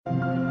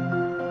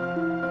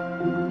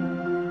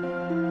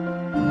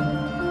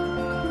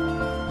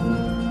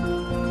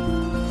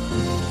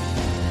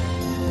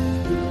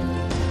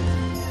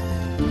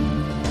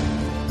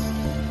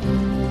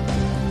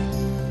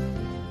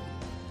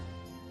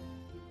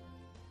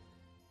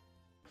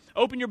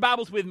Open your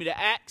Bibles with me to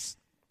Acts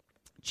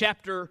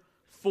chapter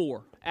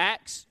 4.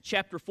 Acts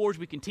chapter 4 as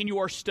we continue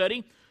our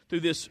study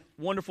through this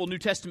wonderful New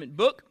Testament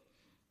book.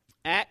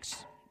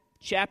 Acts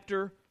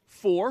chapter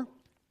 4.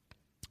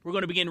 We're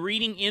going to begin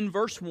reading in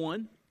verse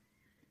 1.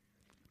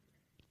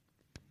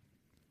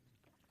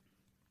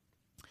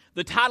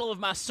 The title of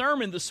my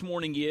sermon this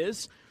morning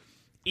is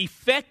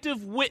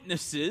Effective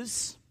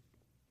Witnesses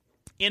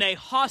in a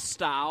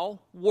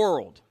Hostile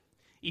World.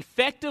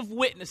 Effective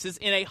witnesses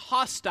in a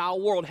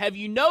hostile world. Have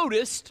you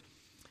noticed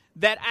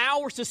that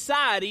our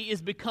society is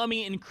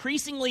becoming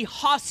increasingly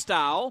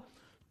hostile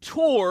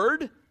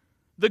toward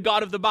the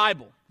God of the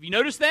Bible? Have you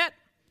noticed that?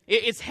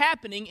 It's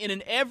happening in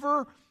an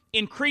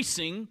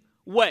ever-increasing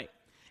way.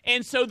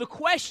 And so the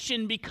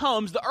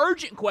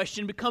urgent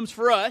question becomes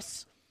for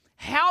us,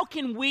 how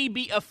can we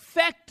be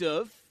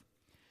effective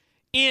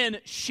in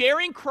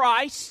sharing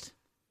Christ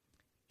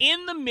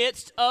in the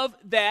midst of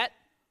that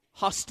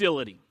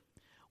hostility?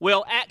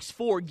 Well, Acts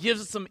 4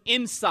 gives us some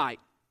insight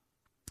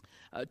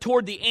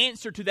toward the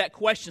answer to that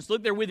question. So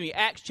look there with me,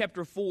 Acts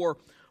chapter 4,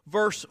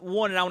 verse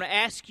 1. And I want to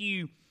ask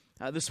you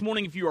this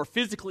morning, if you are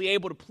physically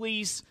able to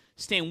please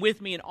stand with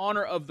me in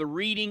honor of the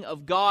reading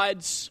of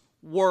God's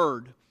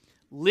Word.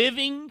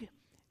 Living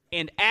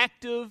and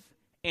active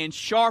and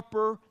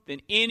sharper than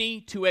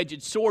any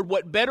two-edged sword.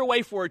 What better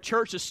way for a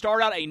church to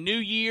start out a new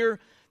year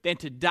than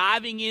to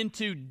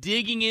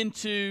digging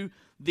into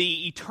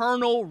the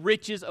eternal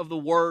riches of the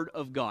Word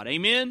of God.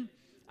 Amen?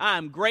 I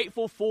am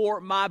grateful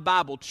for my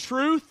Bible.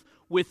 Truth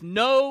with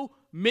no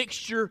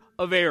mixture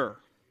of error.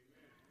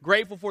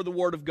 Grateful for the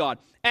Word of God.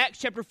 Acts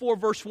chapter 4,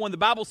 verse 1, the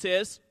Bible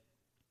says,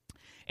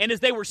 "And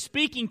as they were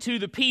speaking to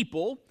the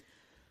people,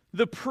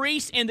 the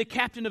priests and the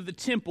captain of the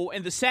temple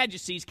and the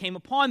Sadducees came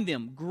upon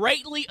them,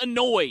 greatly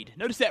annoyed."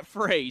 Notice that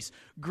phrase,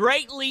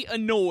 greatly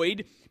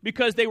annoyed,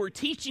 because they were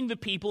teaching the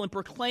people and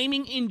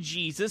proclaiming in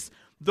Jesus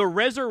the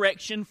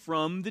resurrection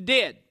from the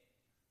dead.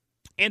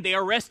 And they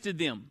arrested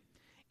them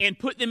and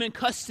put them in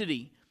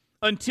custody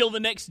until the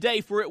next day,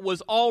 for it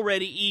was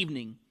already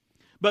evening.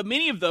 But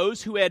many of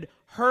those who had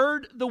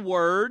heard the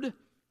word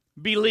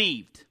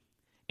believed,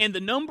 and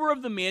the number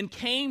of the men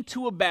came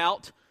to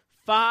about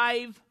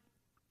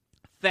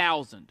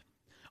 5,000.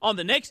 On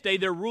the next day,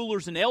 their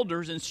rulers and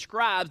elders and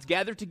scribes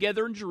gathered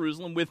together in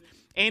Jerusalem with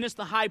Annas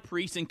the high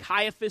priest and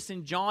Caiaphas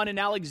and John and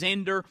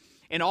Alexander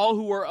and all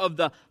who were of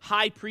the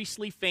high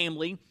priestly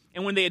family.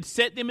 And when they had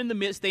set them in the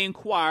midst, they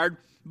inquired,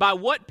 "By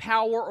what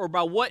power or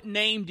by what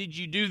name did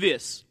you do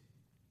this?"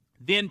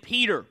 Then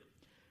Peter,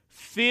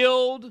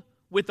 filled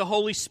with the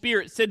Holy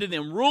Spirit, said to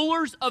them,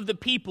 "Rulers of the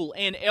people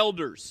and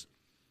elders,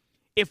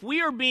 if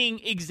we are being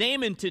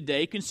examined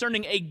today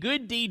concerning a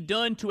good deed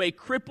done to a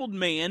crippled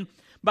man,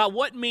 by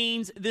what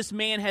means this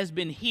man has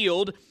been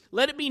healed,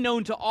 let it be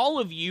known to all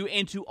of you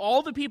and to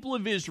all the people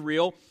of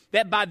Israel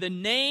that by the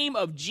name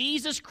of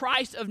Jesus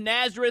Christ of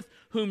Nazareth,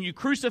 whom you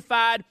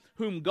crucified,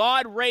 whom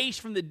God raised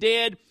from the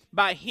dead,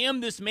 by him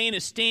this man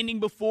is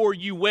standing before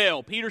you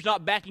well." Peter's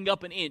not backing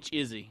up an inch,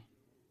 is he?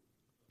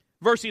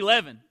 Verse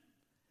 11,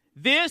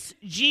 "This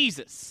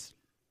Jesus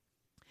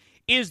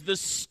is the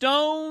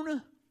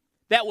stone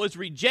that was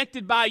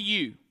rejected by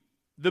you,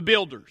 the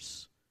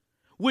builders,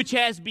 which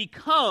has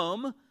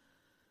become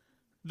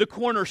the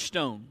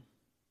cornerstone.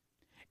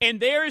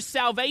 And there is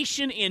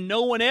salvation in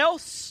no one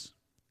else,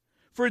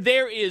 for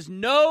there is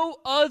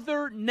no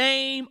other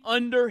name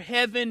under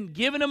heaven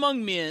given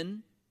among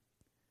men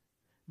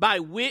by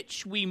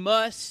which we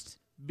must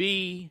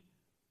be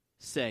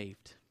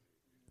saved."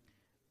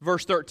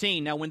 Verse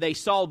 13, "Now when they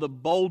saw the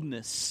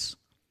boldness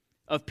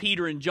of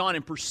Peter and John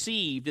and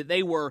perceived that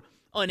they were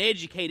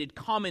uneducated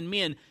common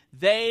men,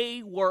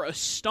 they were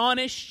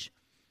astonished,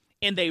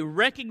 and they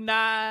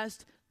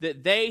recognized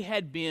that they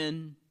had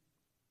been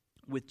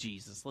with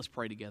Jesus." Let's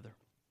pray together.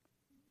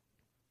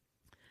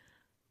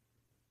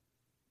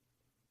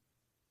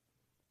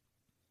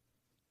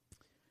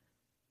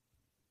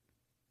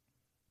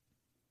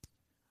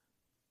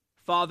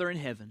 Father in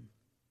heaven,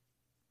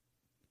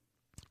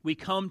 we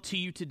come to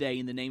you today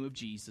in the name of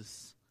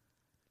Jesus,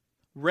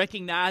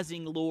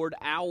 recognizing, Lord,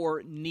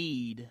 our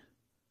need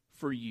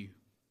for you.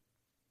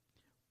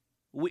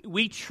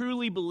 We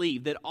truly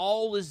believe that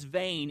all is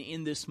vain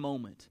in this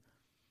moment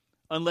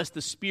unless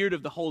the Spirit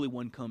of the Holy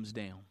One comes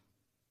down.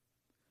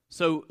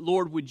 So,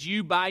 Lord, would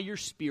you, by your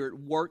Spirit,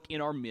 work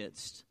in our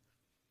midst?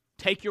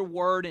 Take your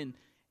word and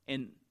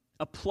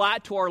apply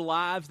it to our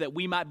lives that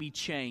we might be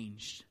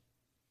changed.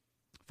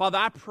 Father,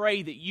 I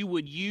pray that you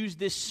would use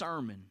this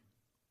sermon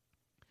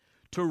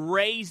to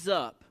raise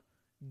up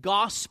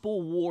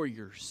gospel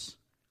warriors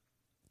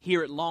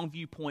here at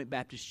Longview Point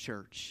Baptist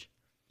Church,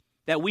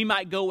 that we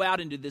might go out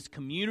into this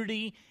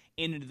community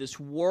and into this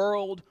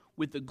world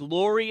with the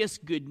glorious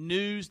good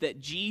news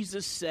that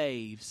Jesus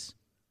saves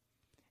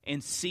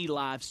and see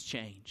lives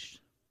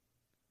changed.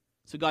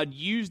 So God,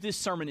 use this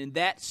sermon in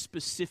that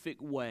specific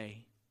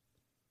way.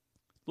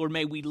 Lord,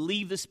 may we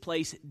leave this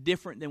place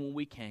different than when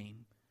we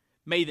came.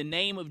 May the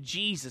name of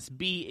Jesus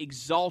be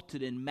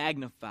exalted and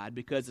magnified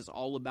because it's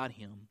all about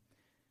Him.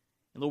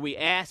 And Lord, we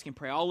ask and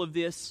pray all of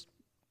this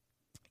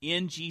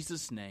in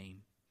Jesus'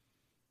 name.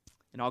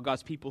 And all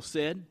God's people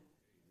said,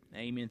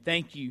 amen.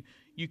 Thank you.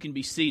 You can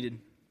be seated.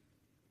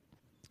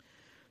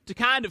 To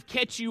kind of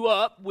catch you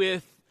up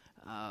with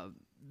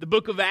the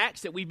book of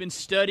Acts that we've been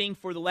studying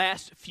for the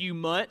last few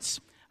months,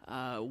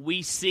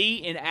 we see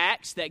in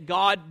Acts that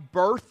God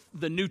birthed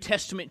the New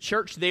Testament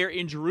church there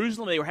in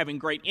Jerusalem. They were having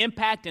great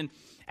impact. In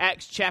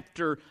Acts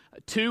chapter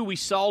 2, we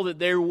saw that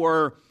there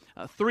were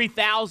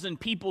 3,000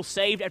 people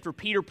saved after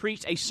Peter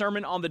preached a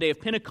sermon on the day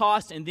of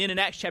Pentecost. And then in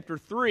Acts chapter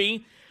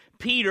 3,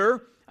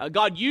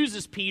 God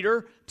uses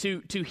Peter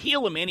to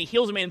heal a man. He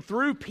heals a man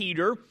through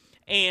Peter,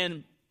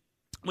 and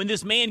when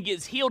this man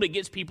gets healed, it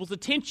gets people's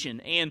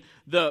attention. And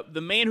the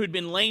man who had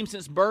been lame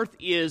since birth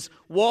is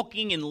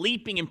walking and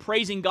leaping and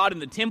praising God in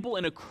the temple,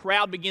 and a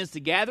crowd begins to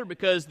gather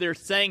because they're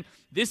saying,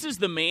 this is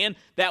the man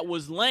that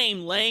was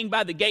lame, laying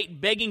by the gate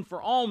begging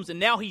for alms, and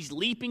now he's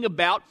leaping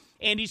about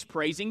and he's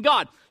praising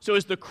God. So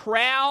as the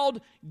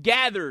crowd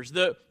gathers,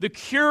 the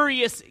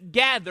curious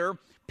gather,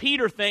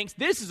 Peter thinks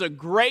this is a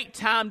great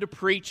time to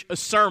preach a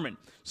sermon.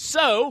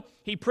 So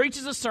he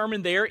preaches a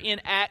sermon there in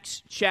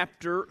Acts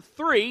chapter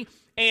 3,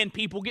 and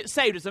people get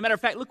saved. As a matter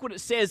of fact, look what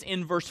it says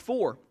in verse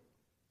 4.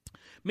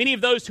 Many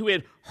of those who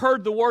had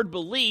heard the word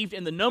believed,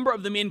 and the number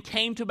of the men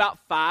came to about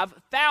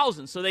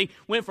 5,000. So they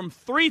went from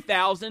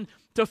 3,000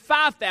 to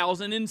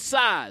 5,000 in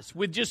size.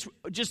 With just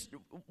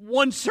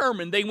one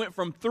sermon, they went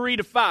from 3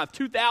 to 5.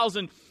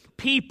 2,000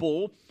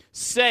 people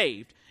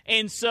saved.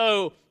 And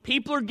so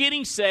people are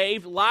getting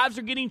saved, lives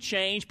are getting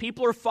changed,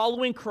 people are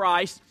following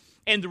Christ,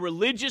 and the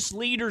religious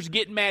leaders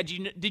get mad.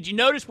 Did you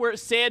notice where it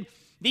said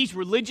these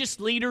religious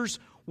leaders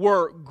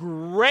were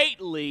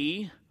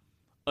greatly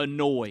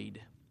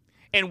annoyed?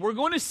 And we're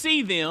going to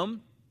see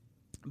them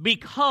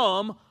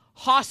become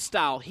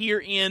hostile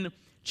here in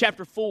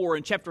chapter 4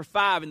 and chapter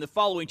 5 and the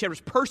following chapters.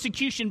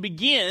 Persecution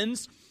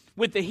begins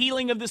with the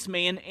healing of this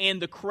man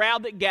and the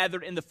crowd that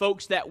gathered and the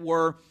folks that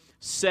were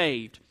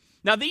saved.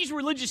 Now, these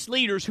religious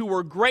leaders who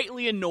were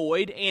greatly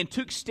annoyed and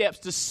took steps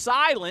to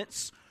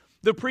silence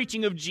the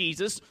preaching of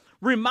Jesus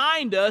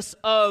remind us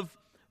of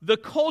the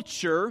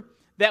culture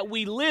that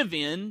we live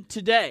in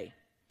today.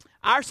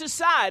 Our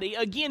society,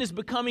 again, is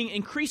becoming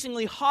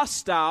increasingly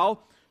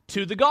hostile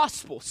to the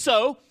gospel.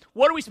 So,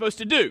 what are we supposed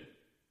to do?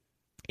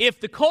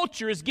 If the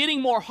culture is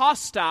getting more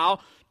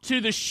hostile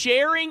to the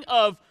sharing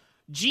of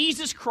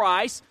Jesus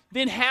Christ,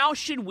 then how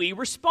should we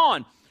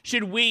respond?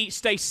 Should we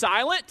stay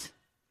silent?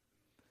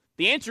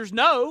 The answer is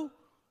no.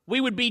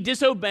 We would be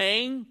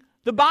disobeying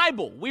the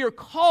Bible. We are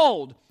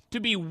called to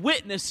be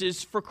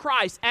witnesses for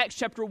Christ. Acts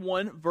chapter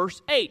 1,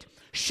 verse 8.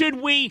 Should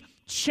we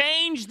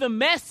change the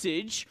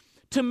message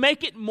to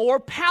make it more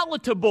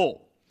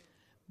palatable?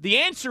 The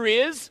answer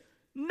is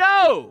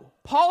no.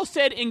 Paul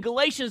said in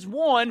Galatians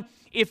 1,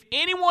 if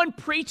anyone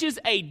preaches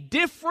a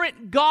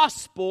different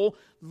gospel,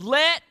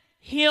 let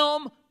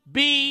him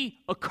be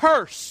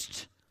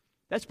accursed.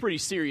 That's pretty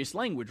serious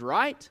language,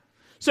 right?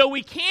 So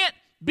we can't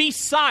be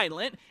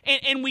silent,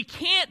 and we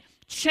can't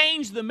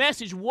change the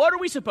message. What are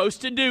we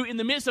supposed to do in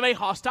the midst of a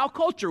hostile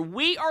culture?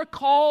 We are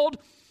called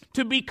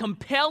to be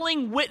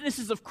compelling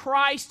witnesses of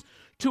Christ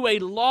to a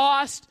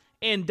lost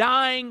and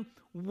dying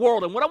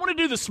world. And what I want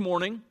to do this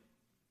morning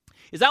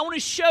is I want to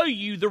show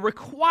you the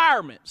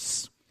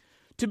requirements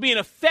to be an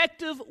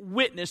effective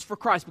witness for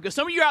Christ. Because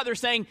some of you are out there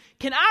saying,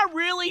 can I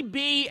really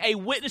be a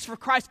witness for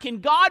Christ? Can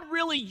God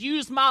really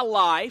use my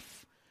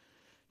life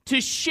to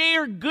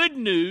share good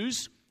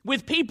news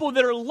with people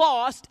that are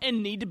lost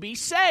and need to be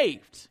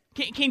saved?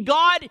 Can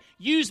God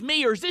use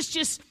me, or is this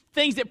just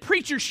things that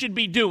preachers should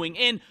be doing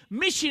and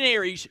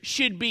missionaries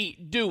should be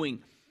doing?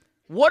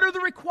 What are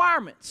the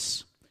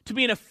requirements to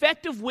be an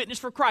effective witness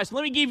for Christ?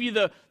 Let me give you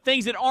the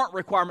things that aren't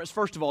requirements.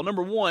 First of all,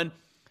 number one,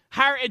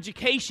 higher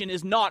education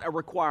is not a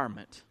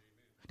requirement.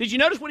 Did you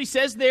notice what he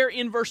says there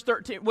in verse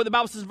 13? What the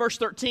Bible says in verse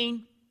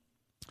 13?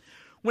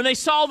 When they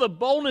saw the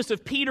boldness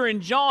of Peter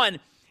and John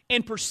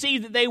and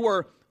perceived that they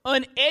were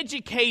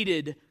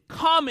uneducated,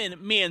 common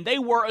men, they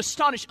were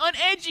astonished.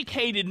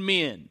 Uneducated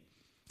men.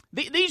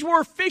 These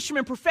were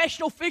fishermen,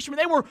 professional fishermen.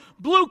 They were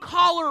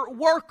blue-collar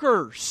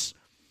workers.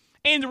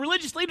 And the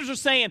religious leaders are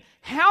saying,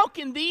 how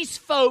can these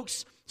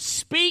folks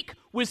speak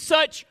with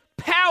such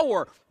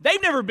power?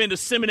 They've never been to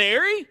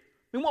seminary.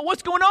 I mean,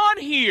 what's going on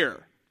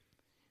here?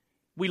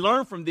 We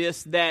learn from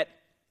this that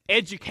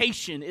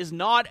education is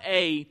not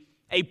a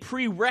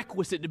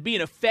prerequisite to be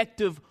an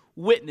effective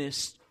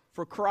witness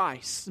for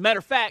Christ. As a matter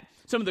of fact,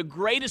 some of the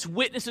greatest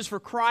witnesses for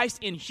Christ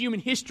in human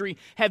history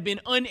have been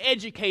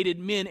uneducated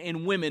men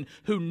and women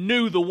who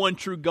knew the one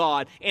true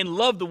God and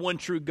loved the one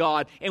true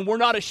God and were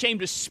not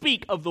ashamed to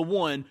speak of the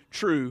one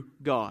true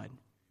God.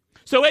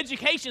 So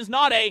education is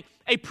not a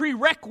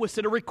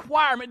prerequisite, a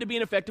requirement to be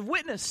an effective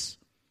witness.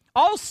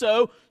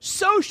 Also,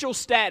 social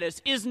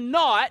status is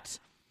not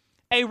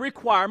a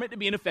requirement to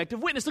be an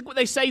effective witness. Look what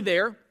they say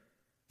there,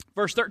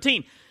 verse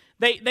 13.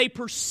 They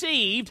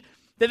perceived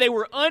that they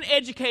were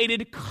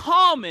uneducated,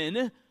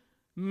 common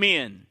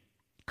men.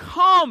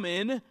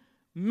 Common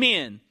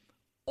men.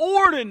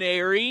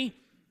 Ordinary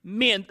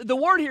men. The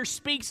word here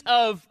speaks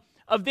of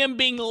of them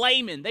being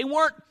laymen. They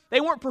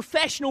weren't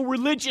professional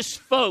religious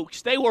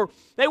folks. They were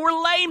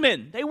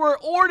laymen. They were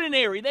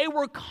ordinary. They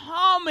were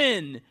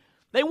common.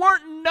 They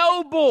weren't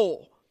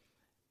noble.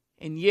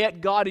 And yet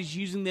God is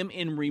using them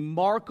in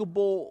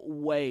remarkable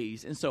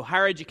ways. And so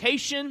higher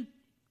education,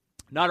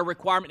 not a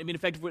requirement to be an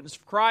effective witness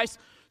for Christ.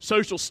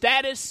 Social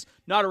status,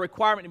 not a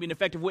requirement to be an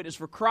effective witness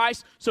for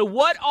Christ. So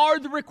what are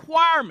the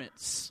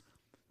requirements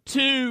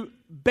to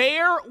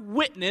bear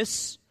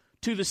witness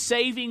to the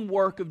saving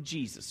work of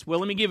Jesus? Well,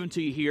 let me give them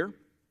to you here.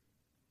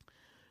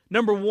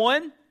 Number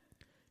one,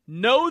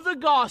 know the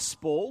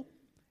gospel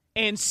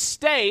and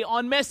stay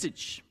on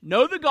message.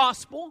 Know the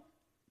gospel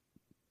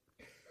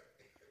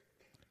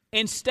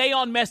and stay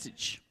on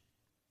message.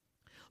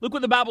 Look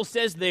what the Bible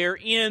says there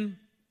in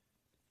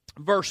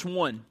verse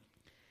 1.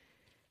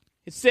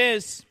 It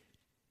says,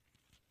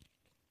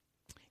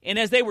 "And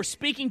as they were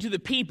speaking to the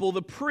people,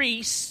 the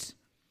priests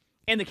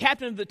and the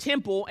captain of the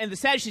temple and the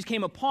Sadducees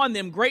came upon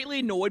them, greatly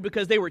annoyed,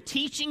 because they were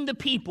teaching the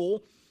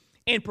people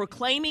and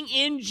proclaiming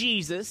in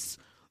Jesus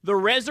the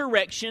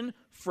resurrection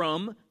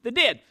from the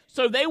dead."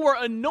 So they were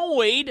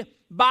annoyed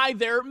by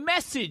their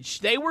message.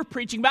 They were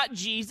preaching about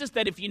Jesus,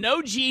 that if you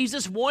know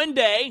Jesus, one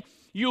day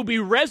you'll be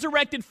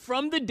resurrected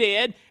from the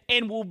dead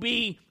and will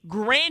be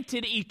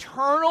granted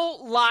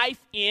eternal life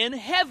in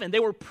heaven. They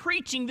were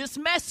preaching this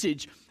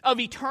message of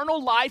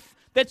eternal life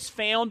that's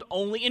found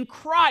only in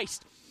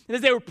Christ. And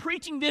as they were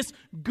preaching this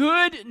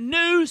good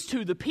news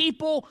to the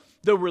people,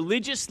 the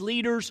religious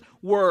leaders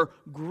were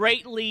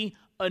greatly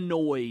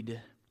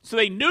annoyed. So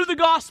they knew the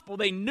gospel,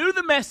 they knew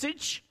the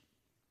message,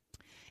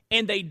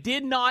 and they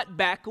did not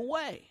back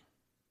away.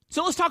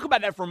 So let's talk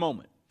about that for a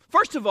moment.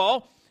 First of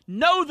all,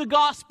 know the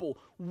gospel.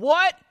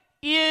 What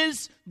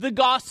is the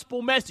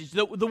gospel message?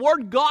 The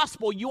word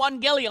gospel,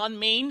 euangelion,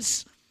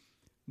 means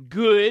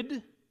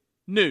good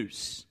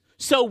news.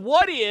 So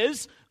what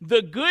is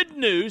the good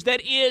news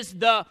that is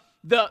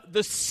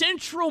the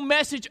central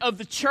message of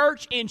the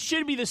church and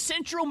should be the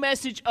central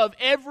message of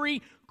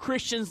every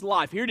Christian's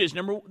life? Here it is.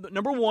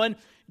 Number one,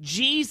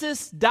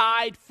 Jesus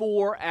died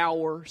for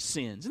our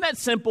sins. Isn't that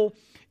simple?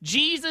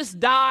 Jesus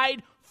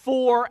died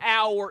for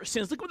our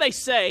sins. Look what they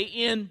say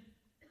in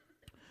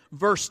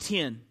verse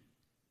 10.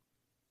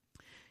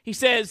 He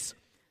says,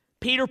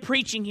 Peter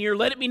preaching here,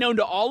 "Let it be known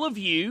to all of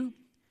you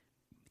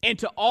and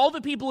to all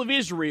the people of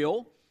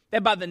Israel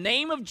that by the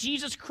name of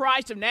Jesus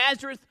Christ of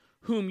Nazareth,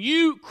 whom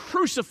you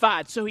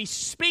crucified." So he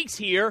speaks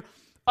here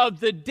of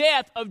the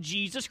death of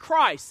Jesus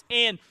Christ.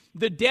 And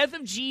the death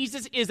of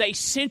Jesus is a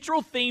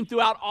central theme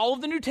throughout all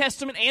of the New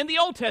Testament and the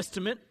Old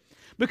Testament,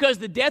 because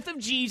the death of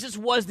Jesus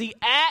was the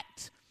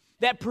act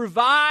that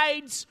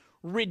provides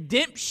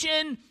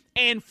redemption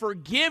and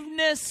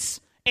forgiveness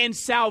and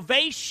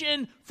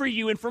salvation for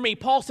you and for me.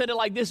 Paul said it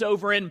like this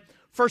over in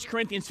 1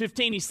 Corinthians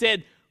 15. He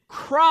said,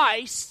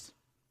 "Christ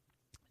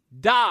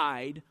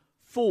died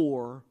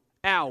for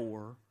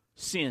our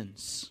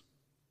sins."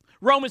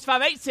 Romans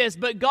 5:8 says,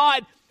 "But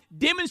God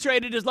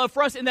demonstrated His love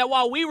for us in that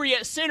while we were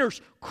yet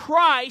sinners,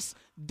 Christ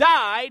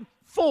died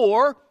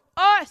for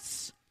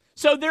us."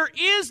 So there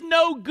is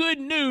no good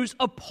news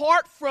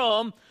apart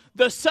from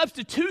the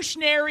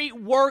substitutionary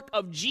work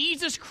of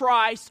Jesus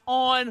Christ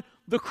on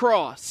the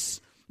cross.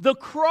 The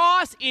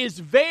cross is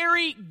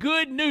very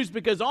good news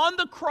because on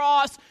the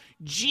cross,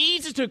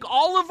 Jesus took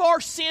all of our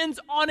sins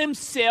on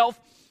Himself,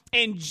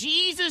 and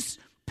Jesus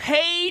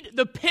paid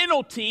the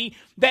penalty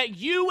that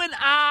you and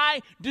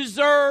I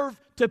deserve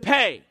to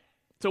pay.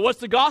 So what's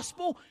the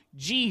gospel?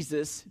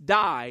 Jesus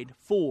died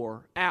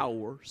for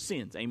our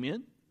sins.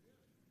 Amen?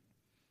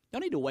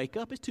 Y'all need to wake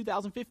up. It's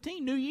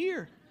 2015, new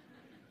year.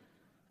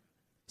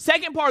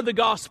 Second part of the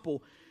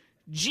gospel,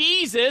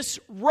 Jesus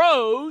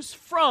rose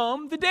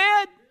from the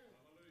dead.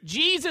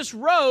 Jesus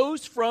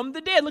rose from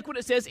the dead. Look what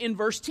it says in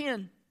verse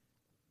 10.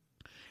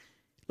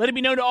 "Let it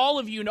be known to all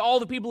of you and to all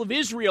the people of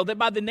Israel that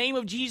by the name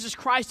of Jesus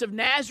Christ of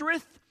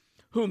Nazareth,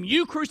 whom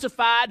you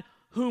crucified,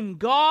 whom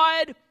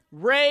God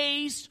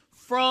raised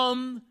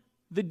from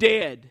the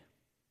dead."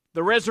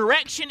 The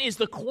resurrection is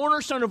the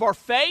cornerstone of our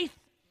faith,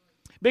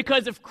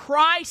 because if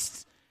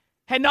Christ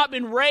had not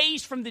been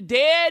raised from the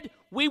dead,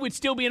 we would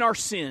still be in our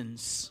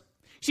sins.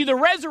 See, the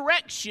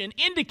resurrection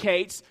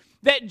indicates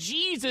that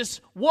Jesus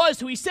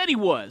was who He said He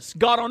was,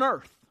 God on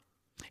earth.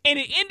 And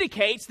it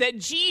indicates that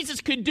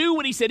Jesus could do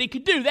what He said He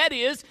could do, that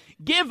is,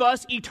 give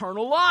us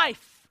eternal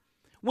life.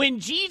 When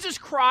Jesus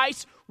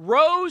Christ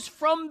rose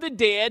from the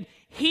dead,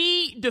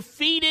 He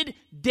defeated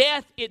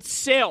death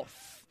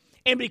itself.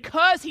 And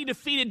because He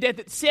defeated death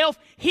itself,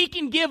 He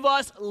can give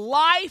us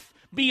life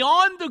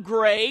beyond the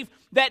grave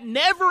that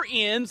never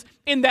ends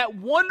in that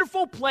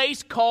wonderful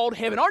place called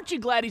heaven. Aren't you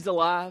glad He's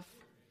alive?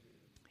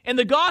 And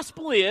the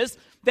gospel is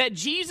that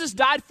Jesus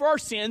died for our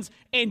sins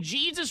and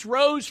Jesus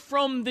rose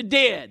from the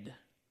dead.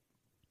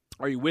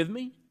 Are you with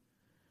me?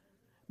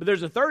 But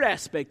there's a third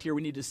aspect here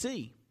we need to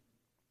see.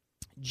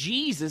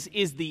 Jesus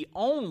is the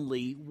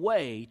only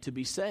way to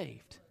be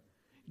saved.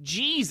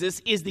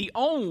 Jesus is the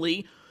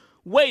only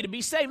way to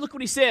be saved. Look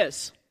what He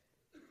says.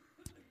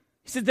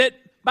 He says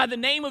that by the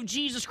name of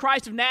Jesus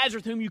Christ of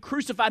Nazareth, whom you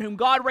crucified, whom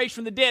God raised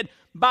from the dead,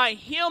 by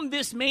him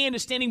this man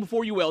is standing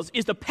before you well.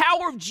 Is the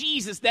power of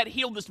Jesus that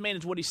healed this man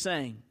is what he's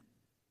saying.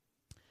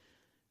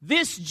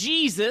 This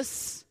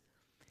Jesus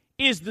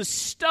is the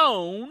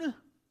stone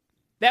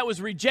that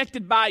was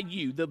rejected by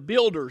you, the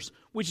builders,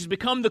 which has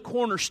become the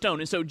cornerstone.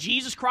 And so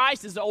Jesus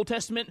Christ is the Old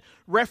Testament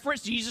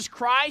reference. Jesus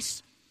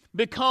Christ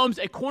becomes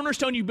a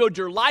cornerstone you build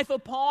your life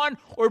upon,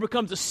 or it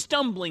becomes a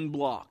stumbling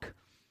block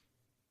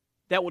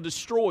that will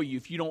destroy you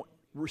if you don't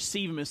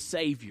receive him as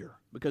Savior,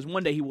 because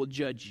one day he will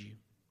judge you.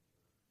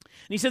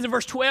 And he says in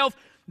verse 12,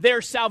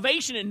 there's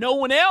salvation in no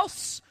one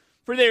else,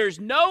 for there is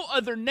no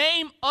other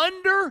name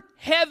under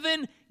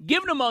heaven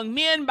given among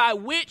men by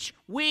which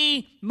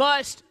we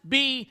must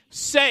be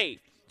saved.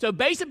 So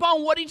based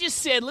upon what he just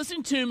said,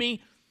 listen to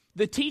me,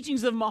 the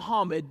teachings of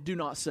Muhammad do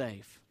not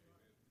save.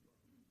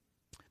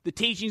 The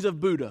teachings of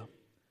Buddha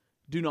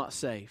do not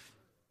save.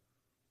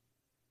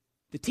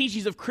 The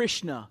teachings of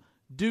Krishna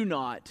do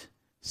not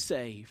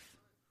save.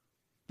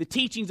 The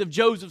teachings of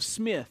Joseph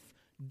Smith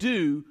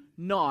do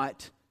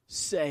not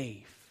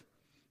save.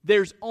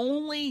 There's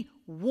only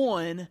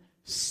one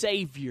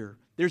Savior.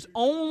 There's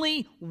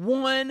only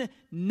one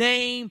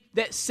name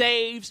that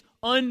saves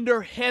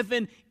under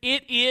heaven.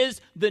 It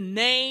is the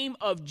name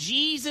of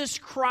Jesus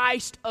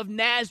Christ of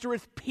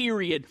Nazareth,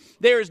 period.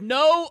 There is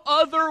no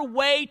other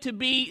way to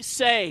be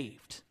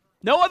saved.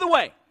 No other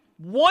way.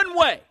 One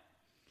way.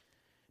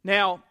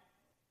 Now,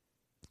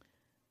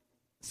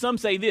 some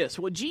say this,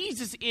 well,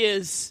 Jesus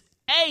is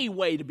a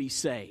way to be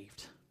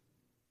saved.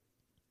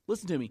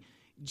 Listen to me.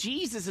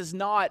 Jesus is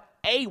not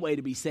a way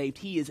to be saved.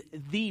 He is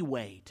the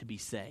way to be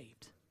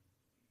saved.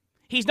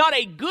 He's not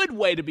a good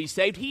way to be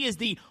saved. He is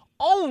the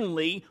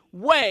only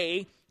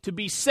way to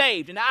be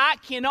saved. And I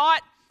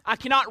cannot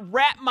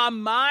wrap my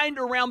mind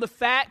around the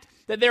fact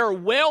that there are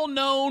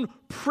well-known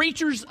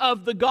preachers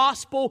of the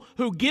gospel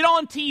who get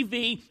on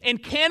TV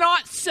and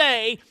cannot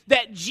say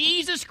that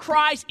Jesus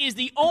Christ is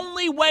the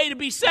only way to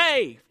be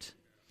saved.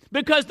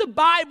 Because the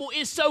Bible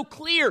is so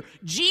clear.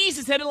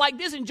 Jesus said it like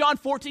this in John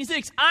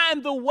 14:6. I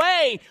am the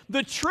way,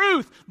 the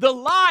truth, the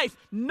life.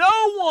 No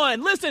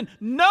one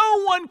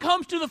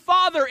comes to the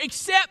Father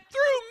except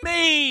through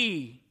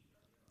me.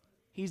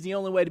 He's the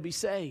only way to be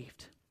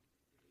saved.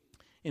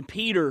 And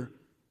Peter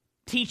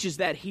teaches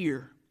that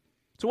here.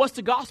 So what's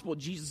the gospel?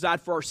 Jesus died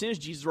for our sins.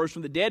 Jesus rose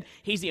from the dead.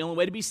 He's the only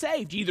way to be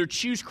saved. You either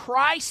choose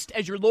Christ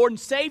as your Lord and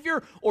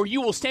Savior, or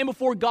you will stand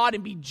before God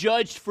and be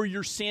judged for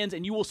your sins,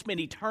 and you will spend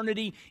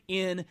eternity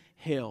in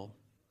hell.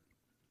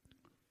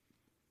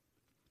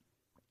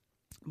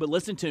 But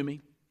listen to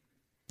me.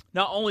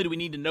 Not only do we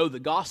need to know the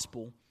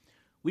gospel,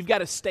 we've got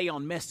to stay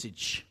on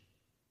message.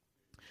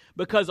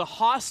 Because a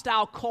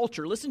hostile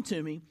culture, listen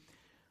to me,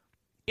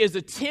 is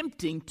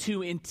attempting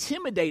to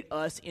intimidate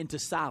us into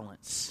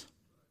silence.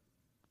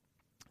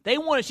 They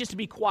want us just to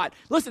be quiet.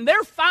 Listen,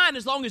 they're fine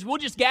as long as we'll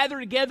just gather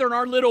together in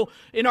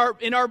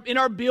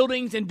our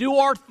buildings and do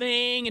our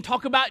thing and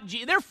talk about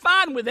Jesus. They're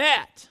fine with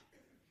that.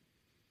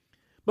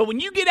 But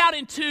when you get out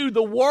into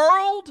the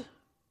world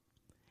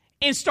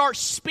and start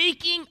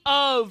speaking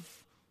of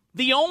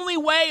the only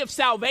way of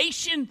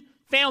salvation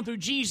found through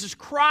Jesus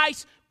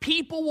Christ,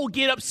 people will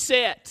get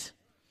upset.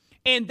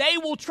 And they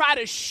will try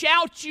to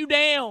shout you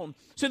down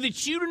so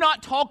that you do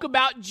not talk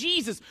about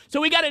Jesus. So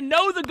we got to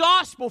know the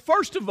gospel,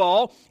 first of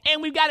all,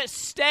 and we've got to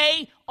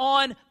stay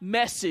on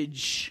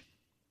message.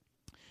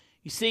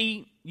 You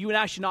see, you and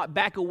I should not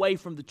back away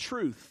from the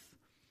truth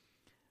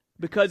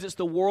because it's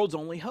the world's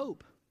only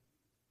hope.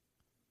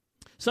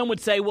 Some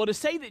would say, well, to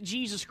say that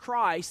Jesus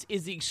Christ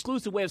is the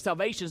exclusive way of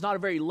salvation is not a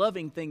very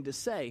loving thing to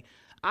say.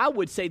 I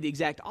would say the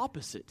exact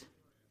opposite.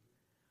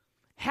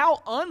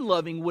 How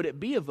unloving would it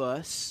be of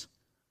us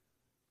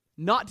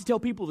not to tell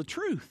people the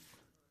truth?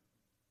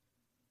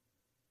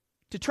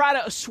 To try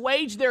to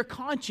assuage their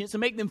conscience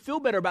and make them feel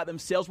better about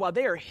themselves while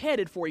they are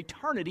headed for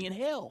eternity in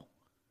hell.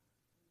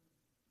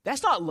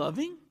 That's not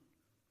loving.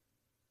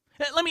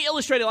 Let me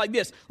illustrate it like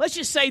this. Let's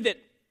just say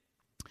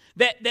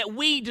that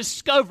we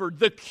discovered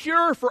the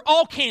cure for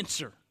all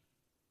cancer.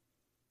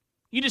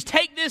 You just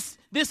take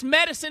this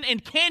medicine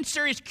and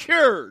cancer is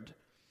cured.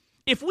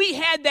 If we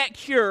had that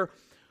cure,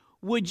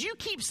 would you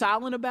keep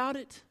silent about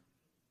it?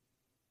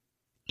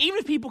 Even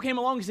if people came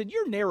along and said,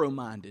 you're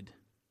narrow-minded.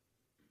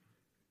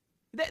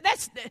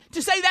 That's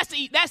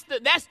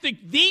the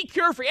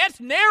cure for you. That's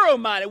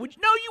narrow-minded. No,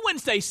 you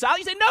wouldn't stay silent.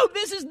 You say, no,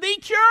 this is the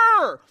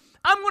cure.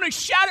 I'm going to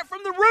shout it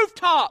from the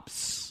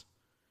rooftops.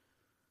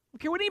 I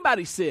don't care what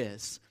anybody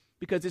says,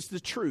 because it's the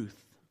truth.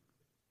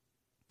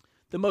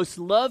 The most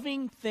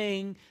loving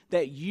thing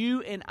that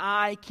you and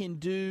I can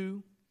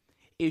do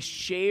is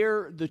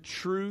share the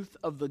truth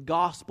of the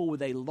gospel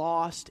with a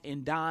lost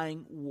and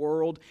dying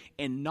world.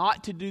 And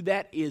not to do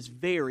that is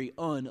very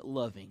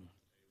unloving.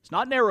 It's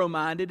not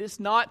narrow-minded. It's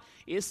not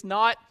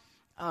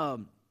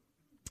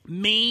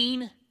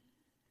mean.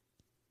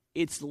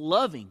 It's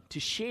loving to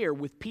share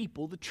with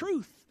people the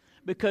truth,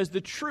 because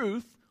the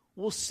truth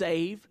will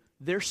save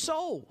their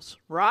souls,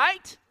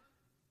 right?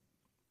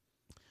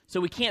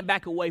 So we can't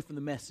back away from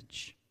the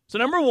message. So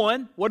number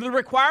one, what are the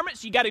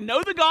requirements? You got to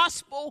know the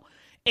gospel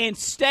and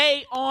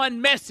stay on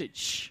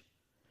message.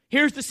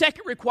 Here's the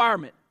second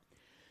requirement.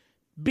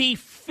 Be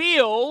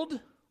filled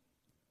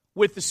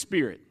with the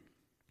Spirit.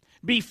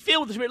 Be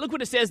filled with the Spirit. Look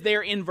what it says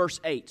there in verse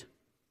 8.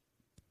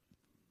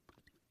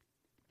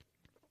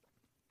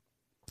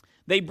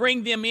 They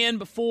bring them in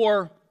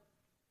before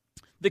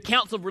the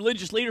council of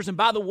religious leaders. And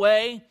by the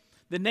way,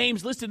 the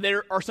names listed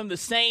there are some of the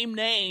same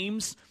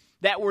names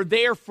that were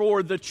there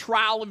for the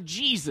trial of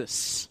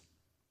Jesus.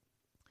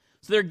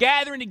 So they're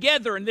gathering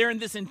together and they're in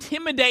this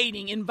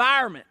intimidating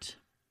environment.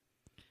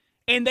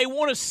 And they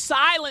want to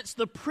silence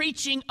the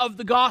preaching of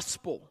the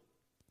gospel.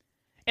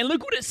 And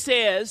look what it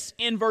says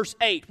in verse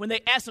 8 when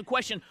they ask the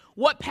question,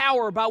 what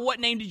power, by what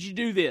name did you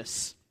do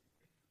this?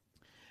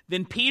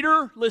 Then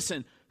Peter,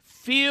 listen,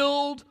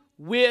 filled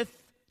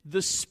with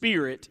the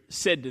Spirit,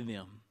 said to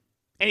them.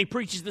 And he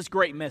preaches this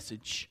great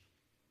message.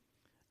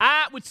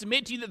 I would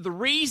submit to you that the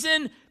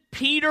reason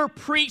Peter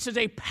preached such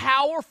a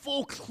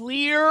powerful,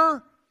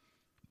 clear,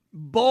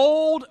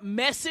 bold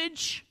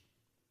message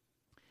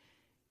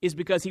is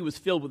because he was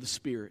filled with the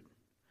Spirit.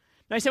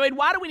 Now you say, wait,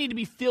 why do we need to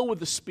be filled with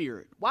the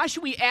Spirit? Why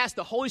should we ask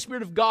the Holy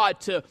Spirit of God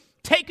to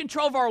take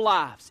control of our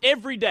lives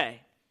every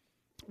day?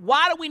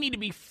 Why do we need to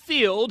be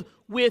filled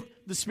with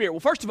the Spirit? Well,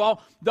 first of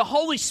all, the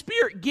Holy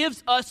Spirit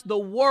gives us the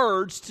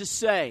words to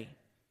say.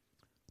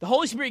 The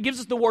Holy Spirit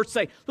gives us the words to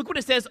say. Look what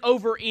it says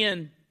over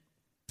in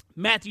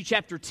Matthew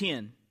chapter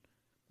 10.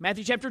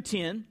 Matthew chapter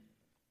 10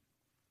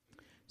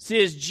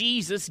 says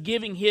Jesus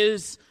giving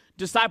his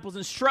disciples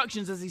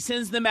instructions as he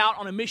sends them out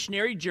on a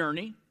missionary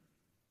journey.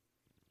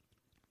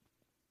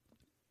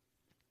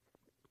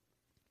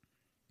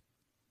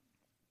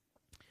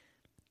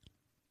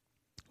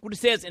 What it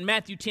says in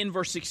Matthew 10,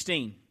 verse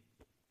 16.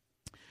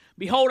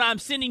 Behold, I am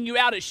sending you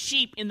out as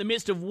sheep in the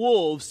midst of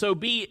wolves, so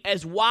be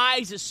as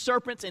wise as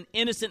serpents and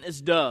innocent as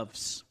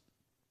doves.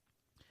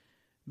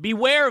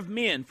 Beware of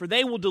men, for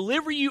they will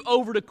deliver you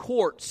over to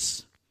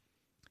courts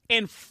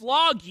and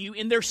flog you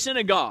in their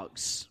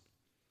synagogues.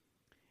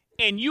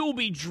 And you will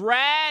be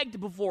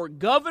dragged before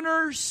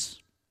governors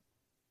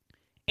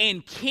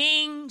and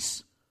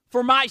kings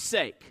for my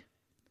sake,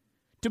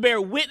 to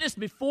bear witness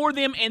before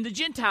them and the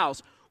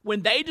Gentiles.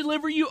 When they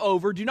deliver you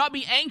over, do not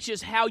be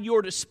anxious how you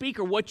are to speak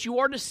or what you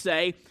are to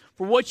say,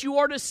 for what you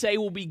are to say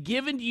will be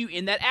given to you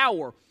in that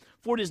hour.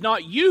 For it is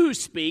not you who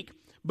speak,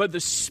 but the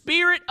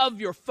Spirit of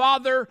your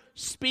Father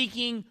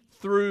speaking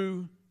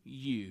through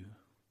you.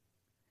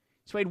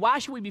 So, Wade, why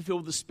should we be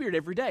filled with the Spirit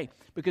every day?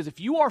 Because if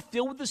you are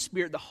filled with the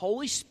Spirit, the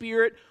Holy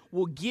Spirit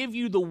will give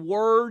you the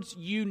words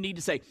you need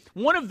to say.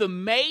 One of the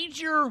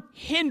major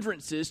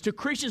hindrances to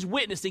Christians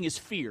witnessing is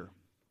fear.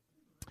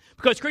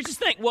 Because Christians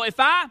think, well, if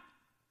I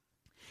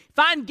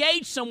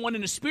engage someone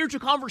in a spiritual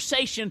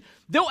conversation,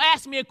 they'll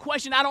ask me a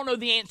question I don't know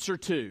the answer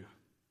to.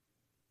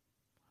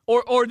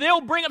 Or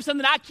they'll bring up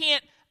something I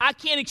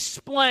can't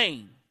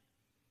explain.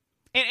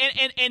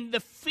 And the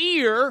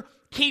fear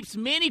keeps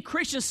many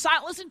Christians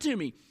silent. Listen to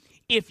me.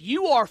 If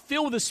you are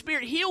filled with the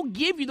Spirit, He'll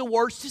give you the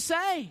words to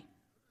say.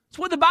 That's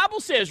what the Bible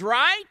says,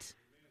 right?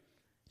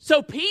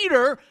 So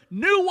Peter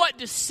knew what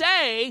to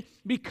say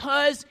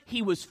because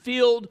he was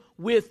filled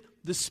with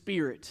the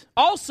Spirit.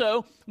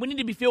 Also, we need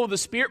to be filled with the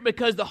Spirit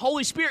because the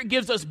Holy Spirit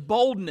gives us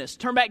boldness.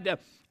 Turn back to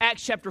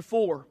Acts chapter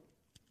 4.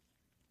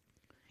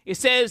 It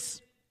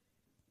says,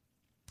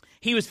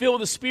 he was filled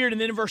with the Spirit, and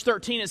then in verse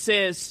 13 it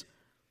says,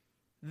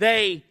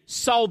 they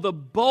saw the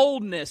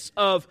boldness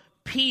of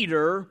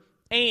Peter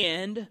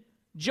and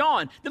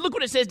John. Then look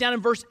what it says down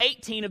in verse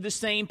 18 of this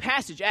same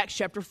passage, Acts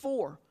chapter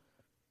 4.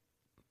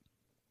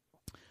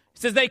 It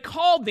says, they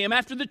called them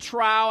after the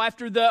trial,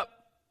 after the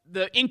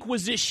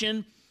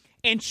inquisition,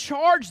 and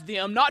charged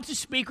them not to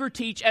speak or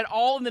teach at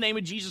all in the name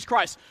of Jesus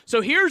Christ. So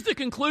here's the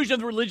conclusion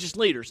of the religious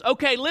leaders.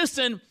 Okay,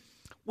 listen,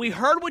 we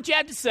heard what you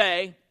had to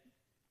say.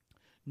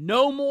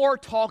 No more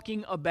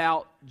talking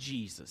about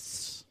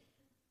Jesus.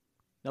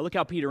 Now look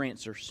how Peter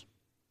answers.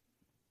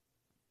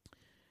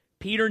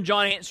 Peter and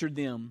John answered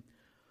them,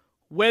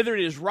 whether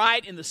it is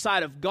right in the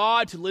sight of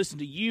God to listen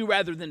to you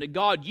rather than to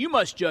God, you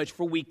must judge,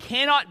 for we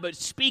cannot but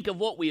speak of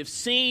what we have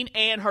seen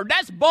and heard.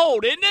 That's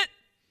bold, isn't it?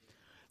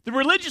 The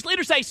religious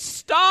leaders say,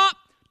 stop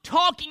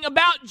talking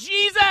about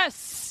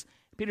Jesus.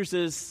 Peter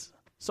says,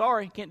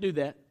 sorry, can't do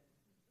that.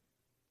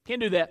 Can't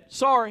do that.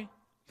 Sorry.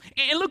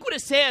 And look what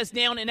it says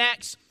down in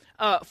Acts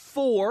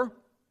 4,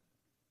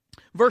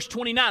 verse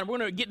 29. We're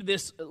going to get to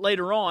this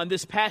later on,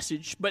 this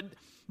passage. But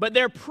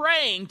they're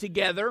praying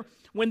together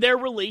when they're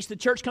released. The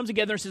church comes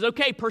together and says,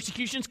 okay,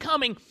 persecution's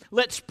coming.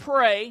 Let's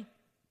pray.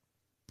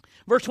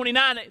 Verse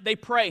 29, they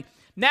pray.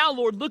 Now,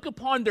 Lord, look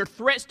upon their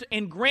threats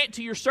and grant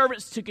to your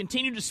servants to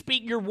continue to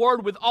speak your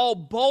word with all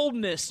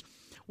boldness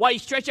while you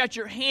stretch out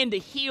your hand to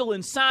heal,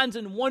 and signs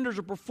and wonders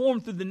are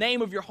performed through the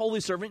name of your holy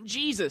servant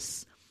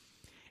Jesus.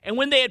 And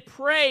when they had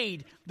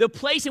prayed, the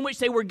place in which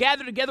they were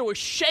gathered together was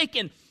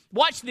shaken.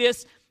 Watch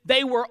this.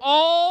 They were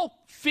all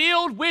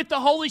filled with the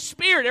Holy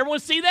Spirit. Everyone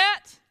see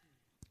that?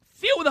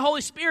 Filled with the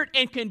Holy Spirit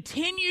and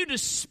continue to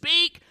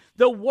speak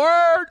the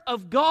word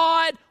of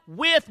God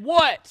with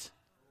what?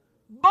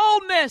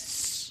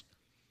 Boldness.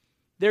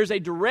 There's a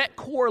direct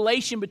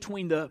correlation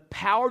between the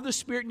power of the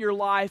Spirit in your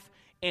life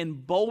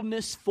and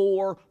boldness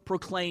for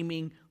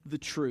proclaiming the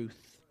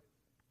truth.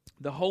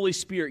 The Holy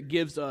Spirit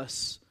gives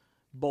us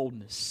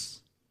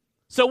boldness.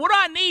 So what do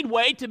I need,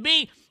 Wade, to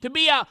be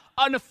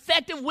an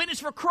effective witness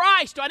for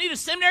Christ? Do I need a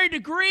seminary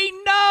degree?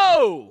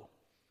 No.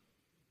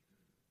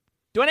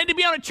 Do I need to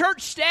be on a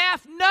church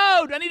staff?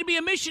 No. Do I need to be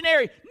a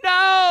missionary?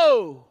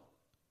 No.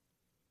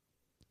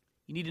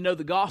 You need to know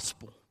the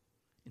gospel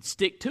and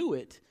stick to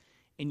it,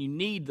 and you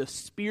need the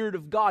Spirit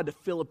of God to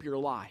fill up your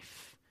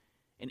life.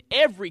 And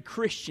every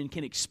Christian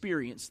can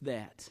experience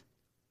that.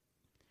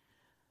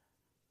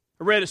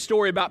 I read a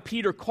story about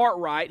Peter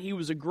Cartwright. He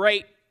was a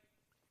great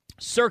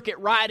circuit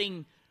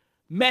riding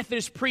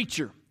Methodist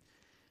preacher.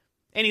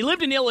 And he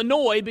lived in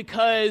Illinois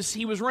because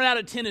he was run out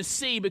of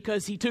Tennessee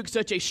because he took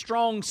such a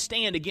strong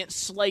stand against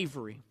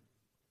slavery.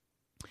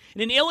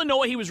 And in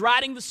Illinois, he was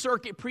riding the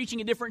circuit, preaching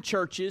at different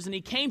churches, and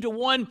he came to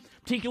one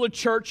particular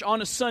church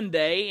on a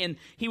Sunday, and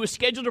he was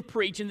scheduled to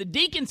preach, and the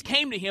deacons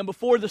came to him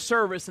before the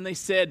service, and they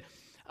said,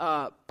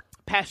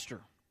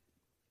 Pastor,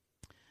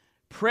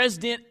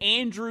 President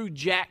Andrew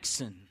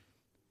Jackson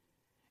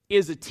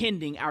is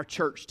attending our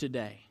church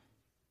today.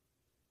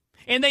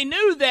 And they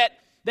knew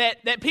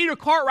that Peter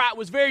Cartwright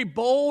was very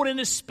bold in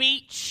his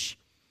speech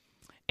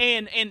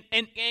and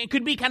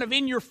could be kind of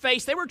in your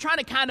face. They were trying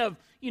to kind of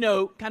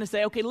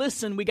say, okay,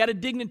 listen, we got a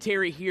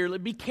dignitary here.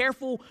 Be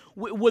careful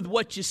with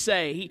what you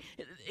say.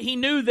 They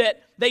knew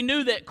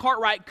that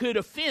Cartwright could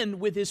offend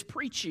with his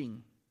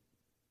preaching.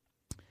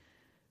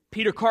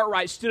 Peter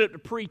Cartwright stood up to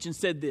preach and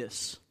said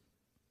this: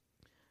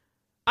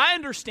 I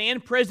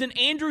understand President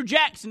Andrew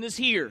Jackson is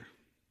here.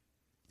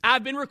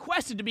 I've been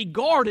requested to be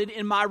guarded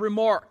in my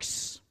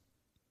remarks.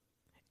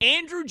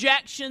 Andrew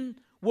Jackson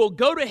will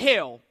go to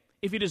hell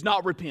if he does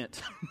not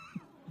repent.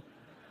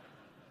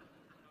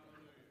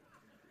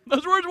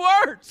 Those were his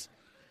words.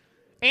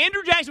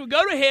 Andrew Jackson will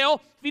go to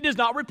hell if he does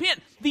not repent.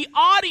 The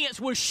audience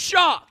was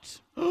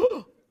shocked.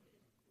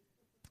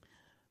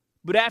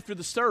 But after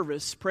the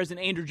service,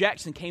 President Andrew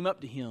Jackson came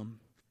up to him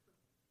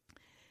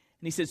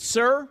and he said,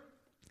 Sir,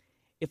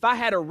 if I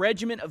had a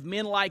regiment of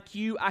men like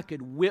you, I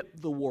could whip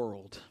the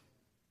world.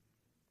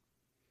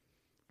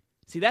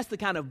 See, that's the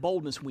kind of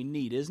boldness we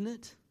need, isn't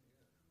it?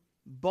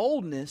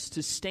 Boldness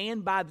to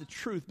stand by the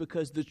truth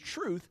because the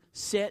truth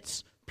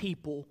sets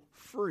people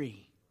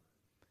free.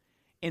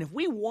 And if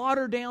we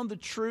water down the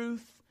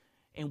truth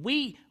and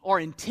we are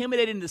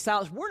intimidated into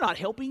silence, we're not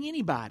helping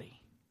anybody.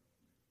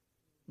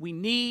 We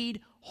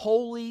need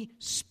Holy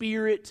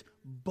Spirit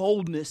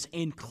boldness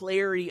and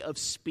clarity of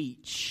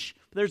speech.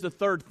 But there's the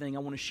third thing I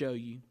want to show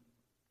you.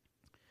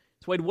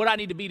 So what I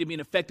need to be an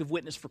effective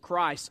witness for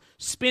Christ.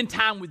 Spend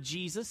time with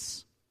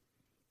Jesus.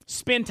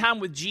 Spend time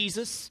with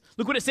Jesus.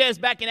 Look what it says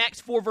back in Acts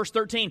 4, verse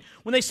 13.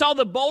 When they saw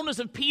the boldness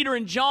of Peter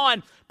and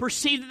John,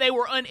 perceived that they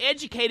were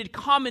uneducated,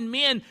 common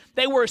men,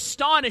 they were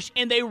astonished,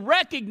 and they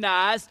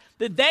recognized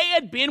that they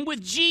had been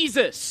with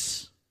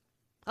Jesus.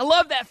 I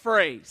love that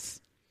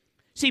phrase.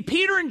 See,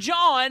 Peter and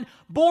John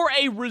bore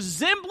a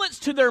resemblance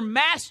to their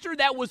master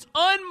that was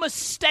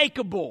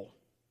unmistakable.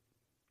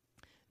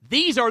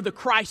 These are the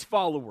Christ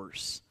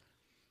followers.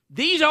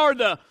 These are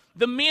the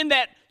men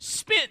that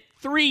spent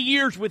 3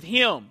 years with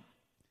him.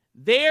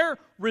 Their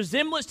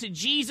resemblance to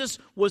Jesus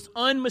was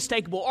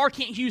unmistakable. R.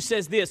 Kent Hughes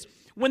says this: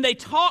 when they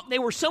talked, they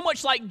were so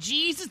much like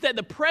Jesus that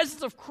the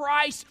presence of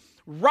Christ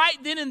right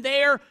then and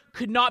there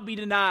could not be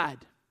denied.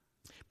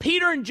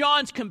 Peter and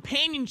John's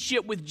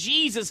companionship with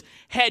Jesus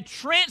had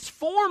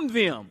transformed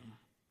them.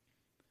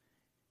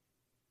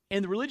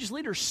 And the religious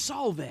leaders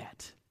saw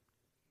that.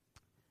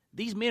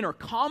 These men are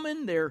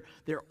common, they're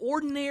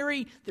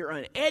ordinary, they're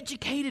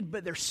uneducated,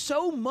 but they're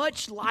so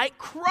much like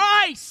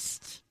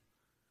Christ.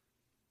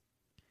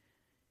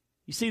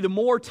 You see, the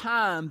more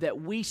time that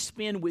we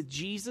spend with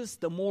Jesus,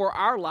 the more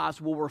our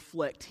lives will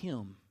reflect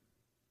Him.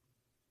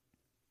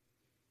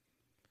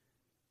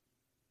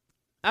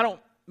 I don't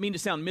mean to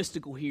sound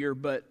mystical here,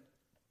 but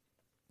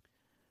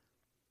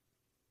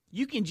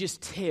you can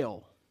just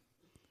tell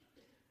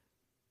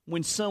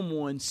when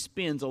someone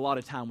spends a lot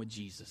of time with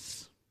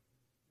Jesus.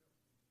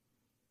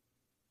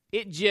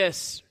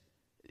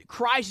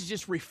 Christ is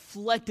just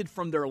reflected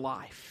from their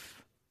life.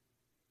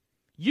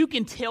 You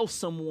can tell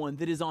someone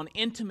that is on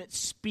intimate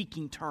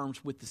speaking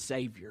terms with the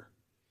Savior.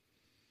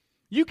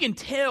 You can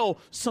tell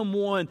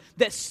someone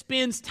that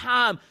spends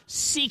time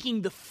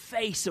seeking the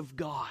face of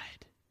God.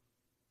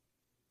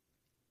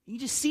 You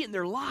just see it in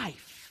their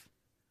life.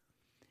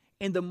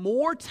 And the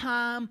more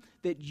time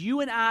that you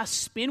and I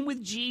spend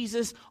with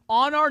Jesus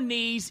on our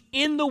knees,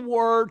 in the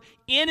Word,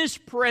 in His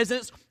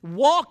presence,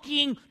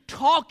 walking,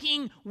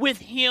 talking with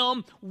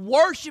Him,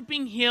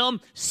 worshiping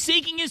Him,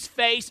 seeking His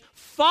face,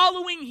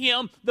 following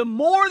Him, the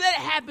more that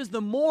happens,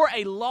 the more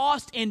a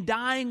lost and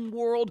dying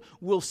world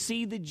will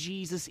see the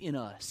Jesus in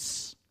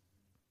us.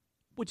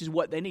 Which is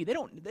what they need.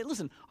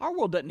 Listen, our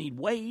world doesn't need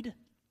Wade.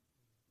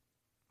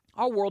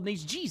 Our world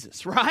needs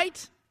Jesus,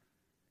 right?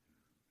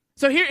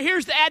 So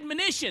here's the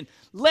admonition.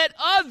 Let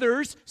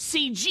others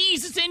see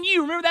Jesus in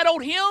you. Remember that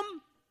old hymn?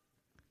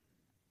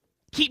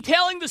 Keep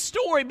telling the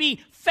story.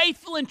 Be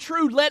faithful and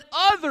true. Let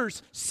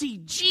others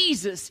see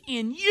Jesus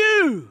in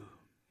you.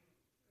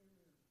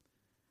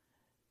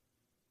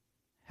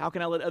 How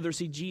can I let others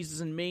see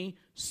Jesus in me?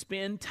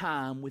 Spend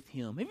time with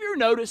Him. Have you ever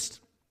noticed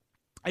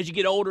as you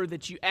get older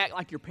that you act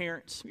like your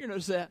parents? Have you ever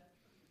noticed that?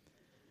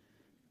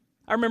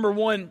 I remember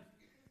one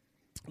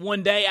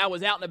day I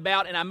was out and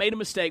about and I made a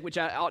mistake, which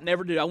I ought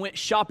never do. I went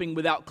shopping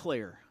without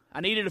Claire. I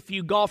needed a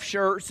few golf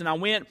shirts, and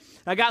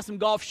I got some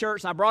golf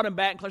shirts, and I brought them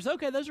back. And Claire said,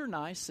 okay, those are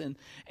nice.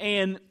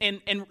 And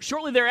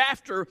shortly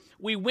thereafter,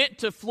 we went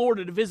to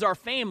Florida to visit our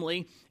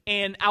family,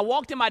 and I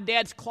walked in my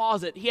dad's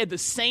closet. He had the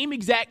same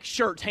exact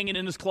shirts hanging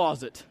in his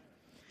closet.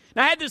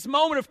 And I had this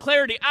moment of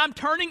clarity. I'm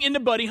turning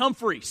into Buddy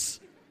Humphreys.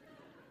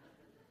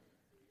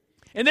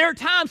 And there are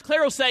times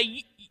Claire will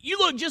say, you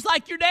look just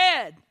like your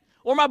dad.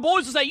 Or my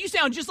boys will say, you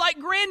sound just like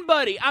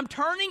Grandbuddy. I'm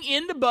turning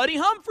into Buddy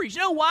Humphreys.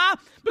 You know why?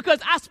 Because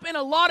I spent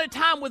a lot of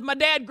time with my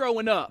dad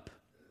growing up.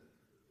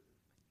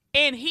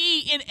 And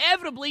he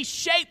inevitably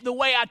shaped the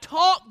way I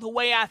talk, the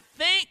way I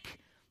think,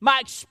 my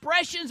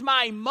expressions,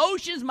 my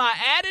emotions, my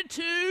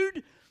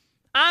attitude.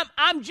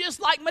 I'm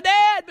just like my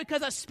dad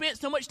because I spent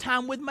so much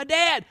time with my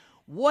dad.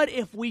 What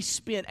if we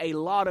spent a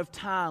lot of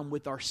time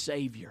with our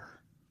Savior?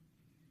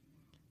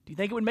 Do you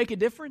think it would make a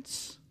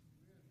difference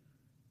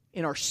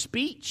in our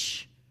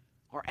speech?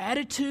 Our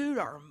attitude,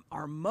 our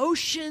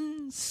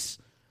emotions,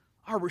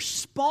 our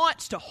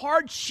response to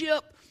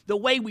hardship, the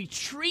way we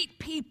treat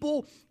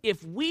people,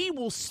 if we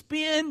will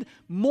spend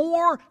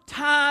more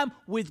time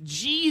with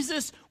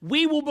Jesus,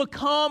 we will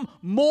become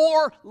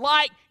more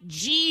like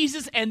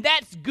Jesus, and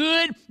that's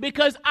good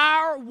because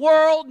our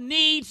world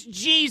needs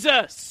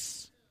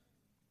Jesus.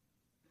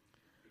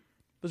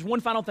 There's one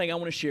final thing I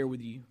want to share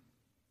with you.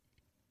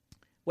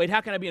 Wade,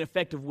 how can I be an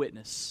effective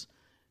witness?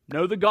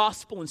 Know the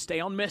gospel and stay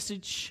on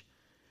message.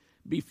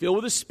 Be filled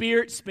with the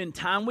Spirit, spend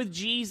time with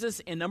Jesus,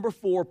 and number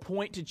 4,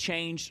 point to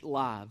changed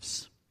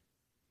lives.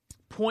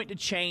 Point to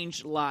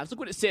changed lives.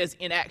 Look what it says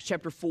in Acts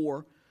chapter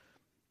 4,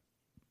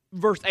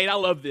 verse 8. I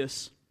love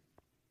this.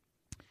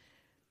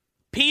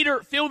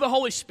 Peter, filled with the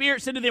Holy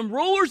Spirit, said to them,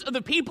 rulers of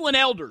the people and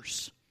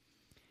elders,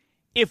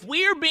 if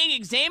we are being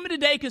examined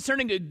today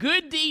concerning a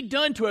good deed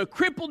done to a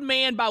crippled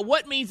man, by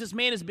what means this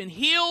man has been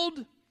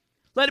healed,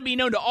 let it be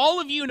known to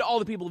all of you and to all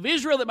the people of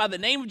Israel that by the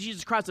name of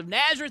Jesus Christ of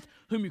Nazareth,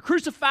 whom you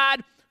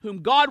crucified,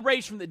 whom God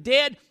raised from the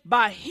dead,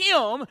 by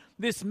Him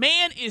this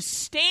man is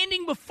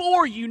standing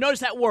before you. Notice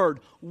that word,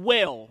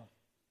 well.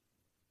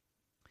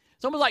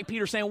 It's almost like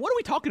Peter saying, what are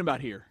we talking about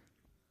here?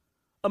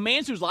 A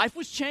man whose life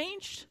was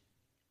changed?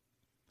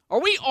 Are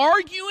we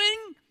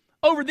arguing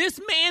over this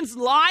man's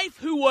life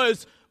who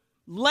was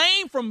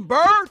lame from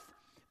birth,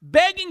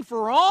 begging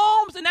for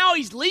alms, and now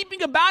he's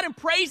leaping about and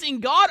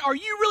praising God? Are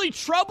you really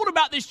troubled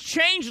about this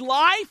changed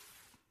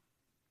life?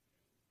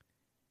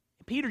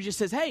 And Peter just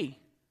says, hey,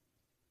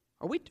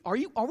 Are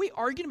we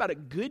arguing about a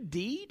good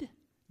deed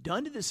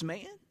done to this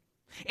man?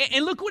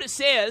 And look what it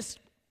says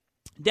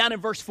down in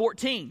verse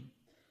 14.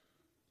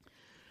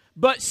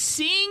 But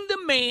seeing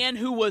the man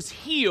who was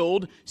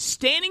healed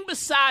standing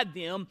beside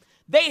them,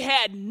 they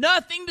had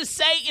nothing to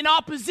say in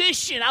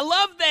opposition. I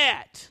love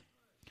that.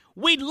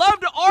 We'd love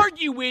to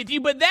argue with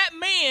you, but that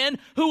man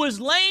who was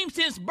lame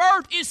since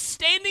birth is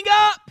standing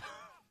up.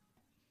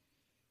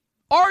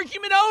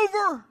 Argument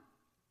over.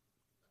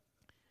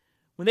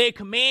 When they had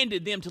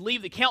commanded them to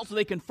leave the council,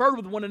 they conferred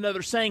with one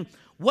another, saying,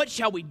 what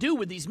shall we do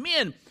with these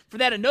men? For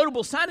that a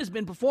notable sign has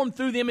been performed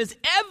through them is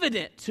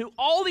evident to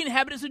all the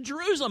inhabitants of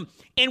Jerusalem,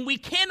 and we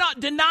cannot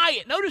deny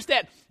it. Notice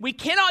that. We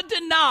cannot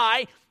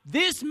deny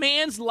this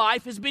man's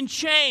life has been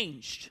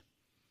changed.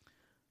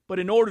 But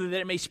in order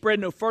that it may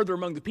spread no further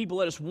among the people,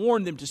 let us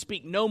warn them to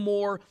speak no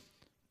more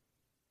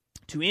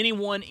to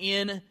anyone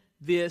in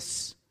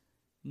this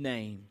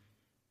name.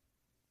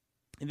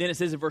 And then it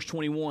says in verse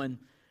 21,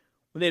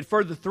 when they had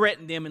further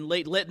threatened them and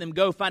let them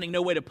go, finding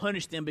no way to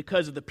punish them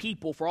because of the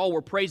people, for all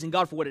were praising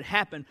God for what had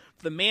happened.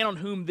 For the man on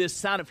whom this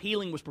sign of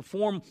healing was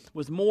performed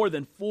was more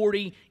than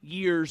 40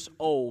 years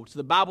old. So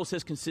the Bible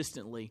says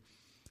consistently,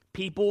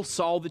 people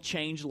saw the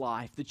changed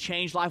life. The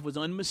changed life was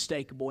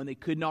unmistakable, and they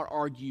could not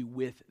argue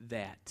with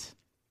that.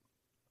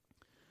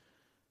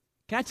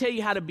 Can I tell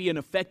you how to be an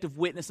effective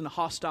witness in a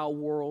hostile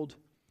world?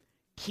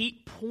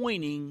 Keep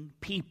pointing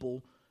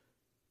people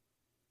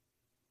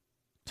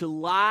to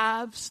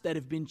lives that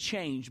have been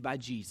changed by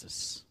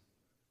Jesus.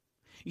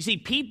 You see,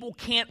 people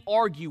can't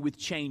argue with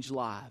changed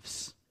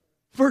lives.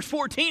 Verse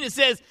 14, it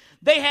says,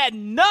 they had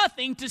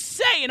nothing to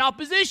say in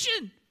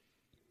opposition.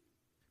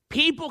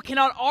 People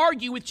cannot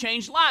argue with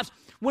changed lives.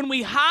 When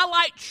we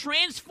highlight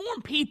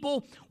transformed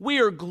people, we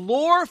are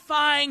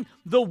glorifying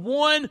the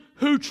one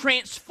who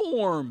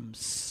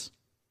transforms.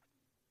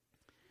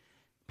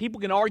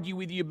 People can argue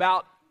with you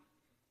about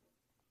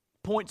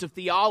points of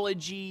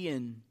theology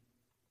and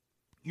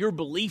your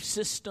belief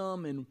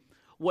system and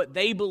what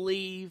they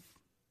believe.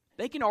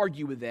 They can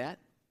argue with that.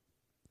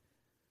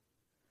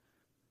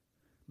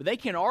 But they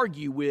can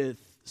argue with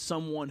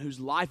someone whose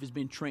life has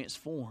been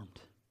transformed.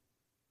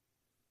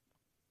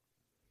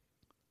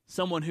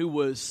 Someone who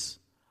was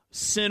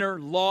sinner,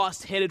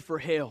 lost, headed for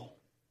hell,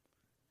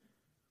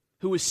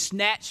 who was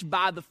snatched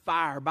by the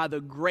fire, by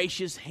the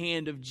gracious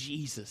hand of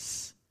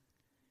Jesus.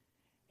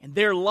 And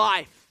their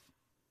life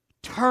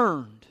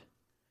turned.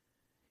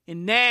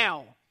 And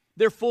now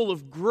they're full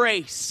of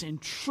grace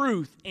and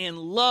truth and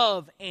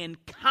love and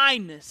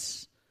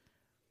kindness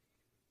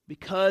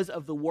because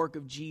of the work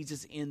of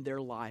Jesus in their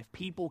life.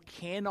 People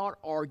cannot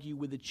argue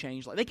with a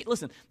changed life.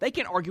 They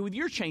can't argue with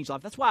your changed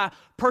life. That's why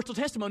personal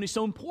testimony is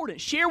so important.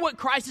 Share what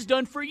Christ has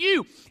done for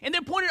you. And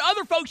then point at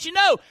other folks you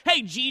know.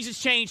 Hey, Jesus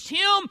changed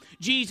him.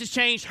 Jesus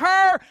changed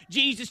her.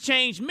 Jesus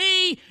changed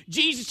me.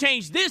 Jesus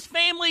changed this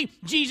family.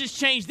 Jesus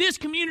changed this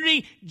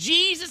community.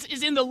 Jesus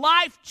is in the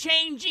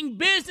life-changing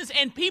business,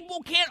 and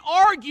people can't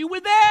argue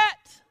with that.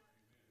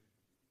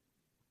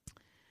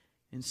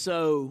 And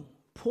so,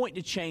 point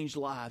to change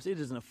lives. It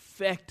is an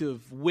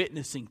effective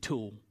witnessing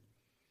tool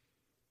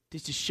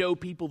just to show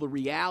people the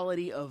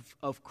reality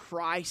of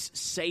Christ's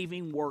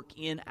saving work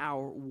in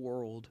our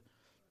world.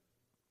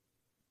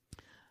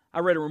 I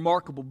read a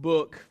remarkable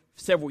book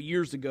several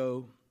years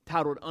ago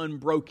titled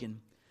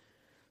Unbroken.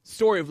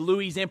 Story of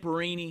Louis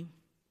Zamperini,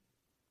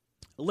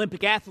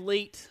 Olympic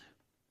athlete,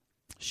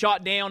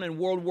 shot down in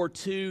World War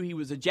II. He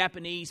was a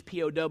Japanese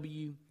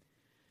POW.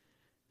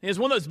 It was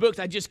one of those books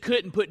I just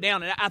couldn't put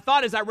down. And I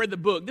thought as I read the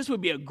book, this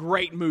would be a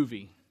great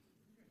movie.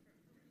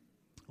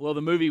 Well,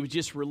 the movie was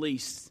just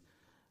released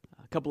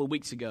a couple of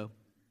weeks ago.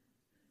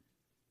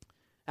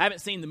 I haven't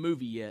seen the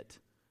movie yet.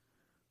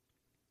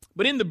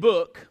 But in the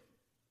book,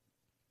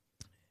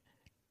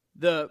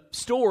 the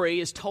story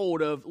is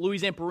told of Louis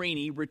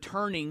Zamperini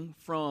returning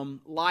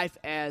from life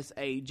as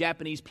a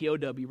Japanese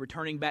POW,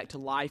 returning back to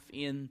life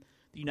in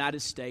the United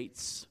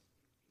States.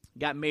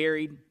 Got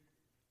married,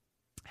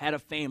 had a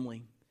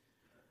family.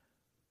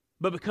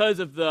 But because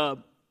of the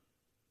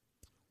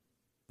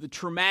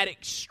traumatic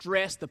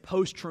stress, the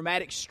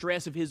post-traumatic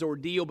stress of his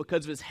ordeal,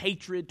 because of his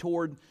hatred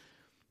toward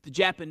the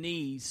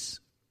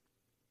Japanese,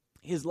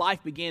 his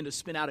life began to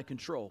spin out of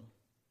control.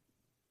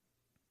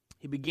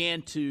 He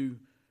began to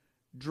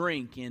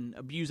drink and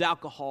abuse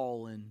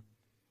alcohol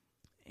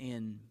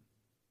and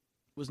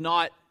was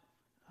not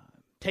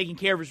taking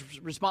care of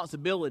his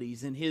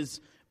responsibilities, and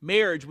his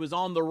marriage was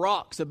on the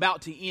rocks,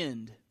 about to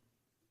end.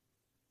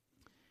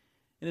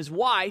 And his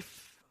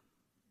wife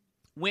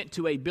went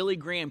to a Billy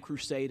Graham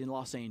crusade in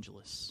Los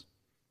Angeles.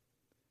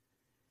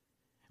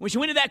 When she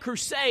went to that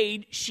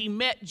crusade, she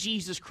met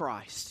Jesus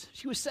Christ.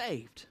 She was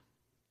saved.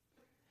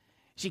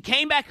 She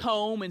came back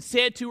home and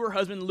said to her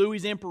husband, Louis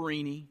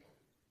Zamperini,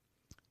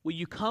 will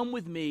you come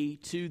with me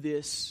to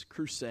this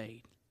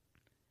crusade?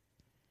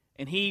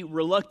 And he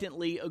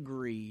reluctantly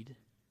agreed.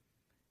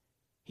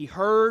 He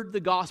heard the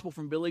gospel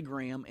from Billy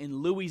Graham, and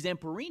Louis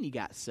Zamperini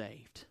got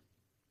saved.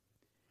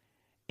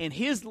 And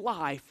his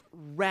life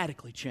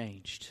radically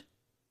changed.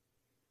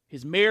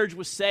 His marriage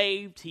was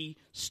saved. He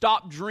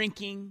stopped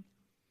drinking.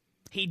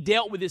 He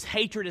dealt with his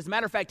hatred. As a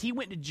matter of fact, he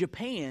went to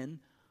Japan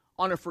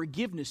on a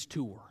forgiveness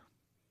tour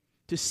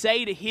to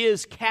say to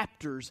his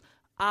captors,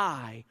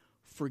 I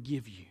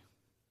forgive you.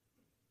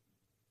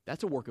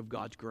 That's a work of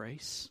God's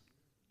grace.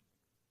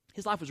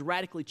 His life was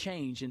radically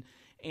changed.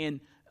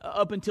 And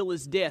up until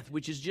his death,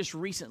 which is just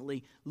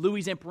recently,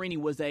 Louis Zamperini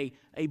was a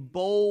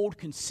bold,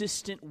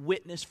 consistent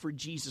witness for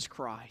Jesus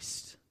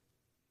Christ.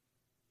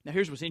 Now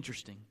here's what's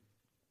interesting.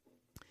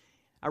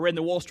 I read in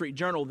the Wall Street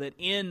Journal that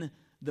in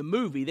the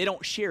movie, they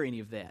don't share any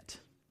of that.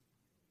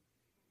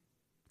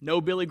 No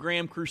Billy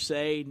Graham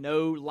crusade,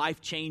 no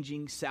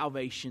life-changing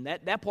salvation.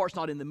 That part's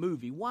not in the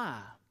movie.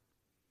 Why?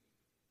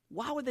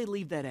 Why would they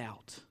leave that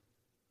out?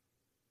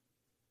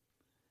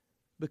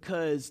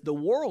 Because the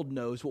world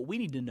knows what we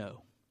need to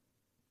know.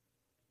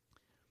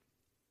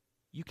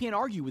 You can't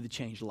argue with a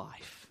changed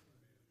life.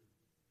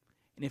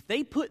 And if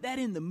they put that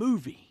in the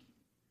movie,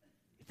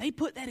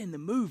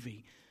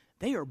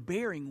 they are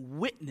bearing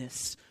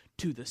witness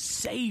to the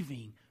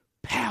saving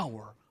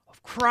power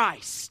of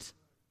Christ.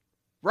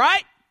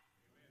 Right?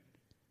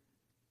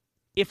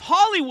 If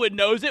Hollywood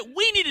knows it,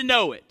 we need to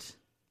know it.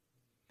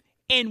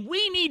 And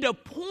we need to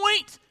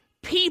point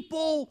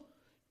people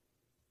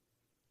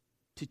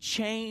to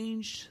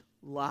change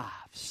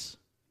lives.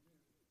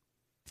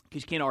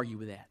 Because you can't argue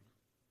with that.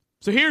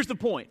 So here's the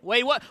point.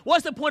 Wait,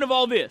 what's the point of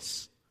all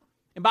this?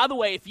 And by the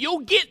way, if you'll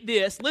get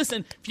this,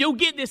 listen, if you'll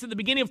get this at the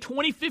beginning of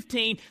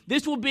 2015,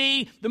 this will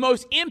be the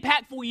most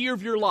impactful year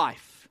of your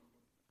life.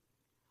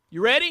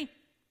 You ready?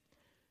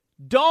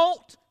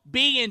 Don't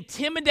be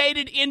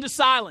intimidated into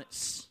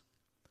silence.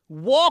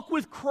 Walk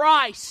with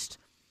Christ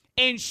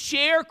and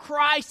share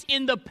Christ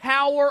in the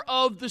power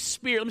of the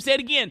Spirit. Let me say it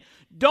again.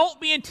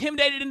 Don't be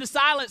intimidated into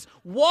silence.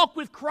 Walk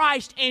with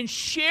Christ and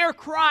share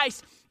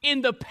Christ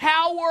in the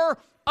power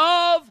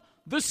of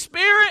the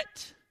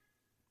Spirit.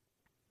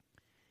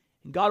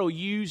 And God will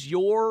use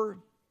your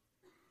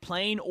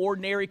plain,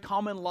 ordinary,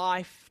 common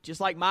life, just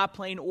like my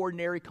plain,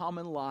 ordinary,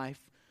 common life,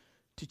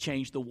 to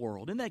change the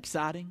world. Isn't that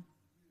exciting?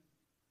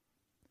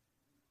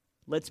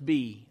 Let's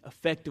be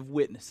effective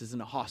witnesses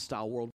in a hostile world.